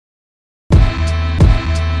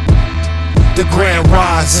The grand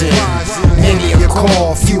rising, many are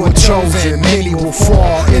called, few are chosen, many will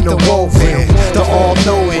fall in the woven. The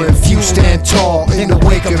all-knowing, few stand tall in the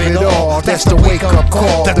wake of it all. That's the wake-up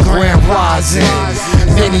call. The grand rising,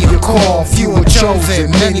 many are called, few are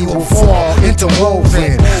chosen, many will fall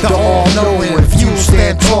interwoven. The all-knowing, few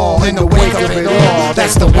stand tall in the wake of it all.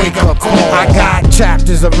 That's the wake-up call. I got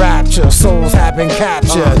chapters of rapture, souls have been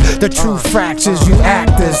captured. The true fractures, you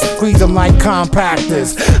actors, squeeze them like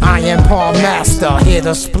compactors. I am Palm Master, here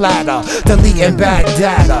to splatter, deleting bad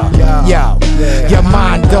data. Yo, your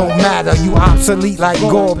mind don't matter, you obsolete like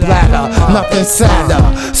gallbladder. Nothing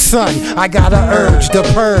sadder, son, I got an urge to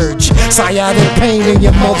purge sciatic pain in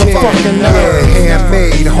your motherfucking nerves.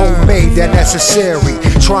 Handmade, homemade, that necessary.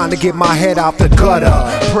 Trying to get my head out the gutter.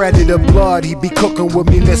 Predator blood, he be cooking with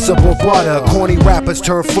municipal butter. Corny rappers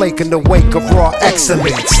turn flake in the wake of raw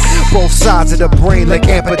excellence. Both sides of the brain like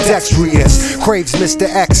ambidextrous. Craves Mr.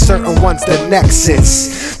 X, certain ones the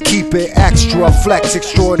nexus. Keep it extra, flex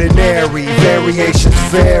extraordinary. Variations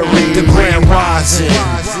vary. The grand rising,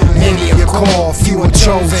 many are called, few are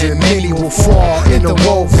chosen, many will fall in the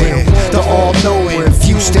woven. The all-knowing,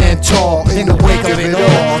 few stand tall in the wake of it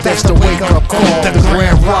all. That's the wake-up call. The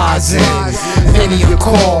grand rising, many are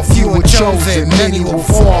called, few are chosen, many will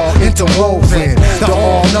fall interwoven. The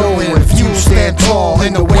all-knowing, few stand tall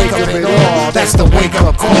in the wake of it all. That's the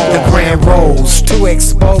wake-up call. The grand rolls, too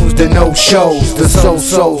exposed to no shows. The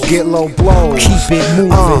so-sos get low blows. Keep it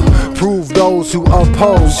moving. Prove those who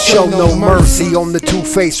oppose. Show no mercy on the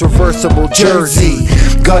two-faced reversible jersey.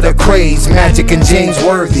 Gutter Craves, Magic and James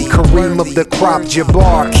Worthy. Kareem of the crop,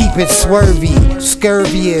 Jabbar. Keep it swervy,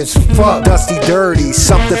 scurvy as fuck. Dusty dirty,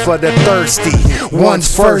 something for the thirsty.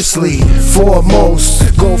 One's firstly,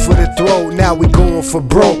 foremost. Go for the throat, now we going for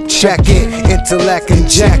broke. Check it, intellect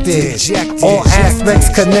injected. All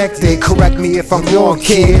aspects connected. Correct me if I'm wrong,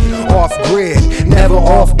 kid. Off grid, never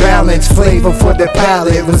off balance. Flavor for the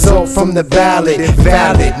palate, result from the ballot.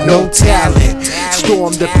 Valid, no talent.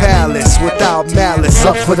 Storm the palace without malice.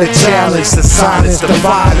 Up for the challenge to silence the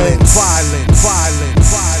violence.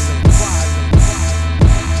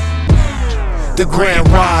 The grand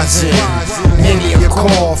rising, many are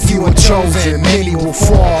called, few are chosen, many will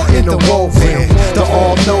fall in the woven. The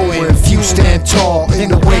all-knowing, few stand tall in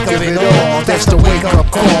the wake of it all. That's the wake-up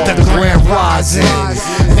call. The grand rising,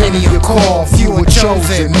 many are called, few are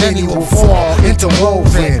chosen, many will fall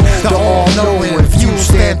interwoven. The all-knowing, few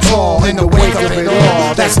stand tall in the wake of it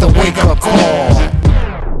all. That's the wake-up call.